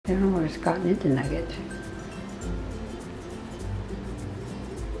has gotten into Nugget.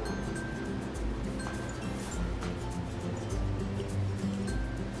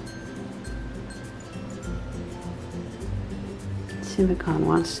 Simba Kahn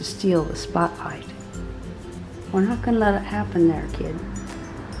wants to steal the spotlight. We're not going to let it happen there, kid.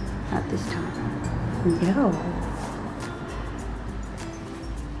 Not this time. No.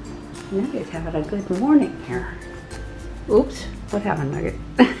 Nugget's having a good morning here. Oops, what happened, Nugget?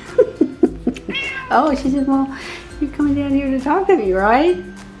 Oh, she said, well, you're coming down here to talk to me, right?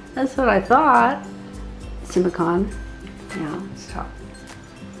 That's what I thought. Simba Kahn, yeah, let's talk.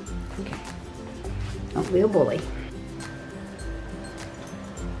 Okay. Don't be a bully.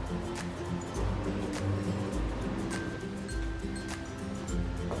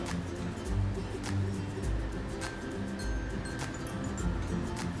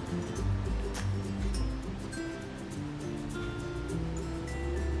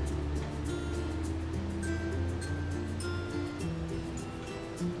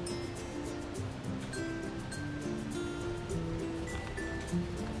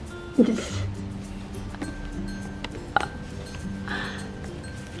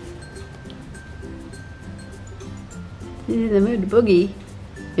 She's in the mood to boogie.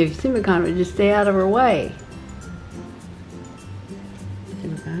 If Simba Kahn would just stay out of her way.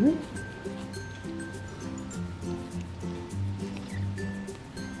 Simba Kahn?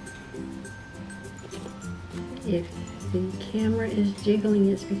 If the camera is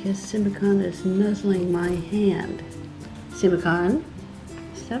jiggling, it's because Simba Kahn is nuzzling my hand. Simba Kahn?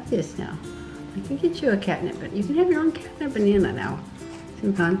 Stop this now. I can get you a catnip, but you can have your own catnip banana now.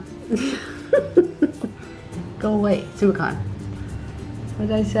 Simba Kahn. Go away, Simba Kahn. What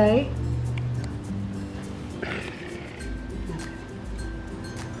did I say?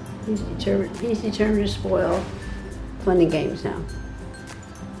 He's determined to spoil fun and games now.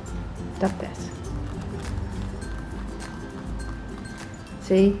 Stop this.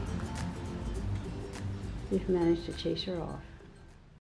 See? We've managed to chase her off.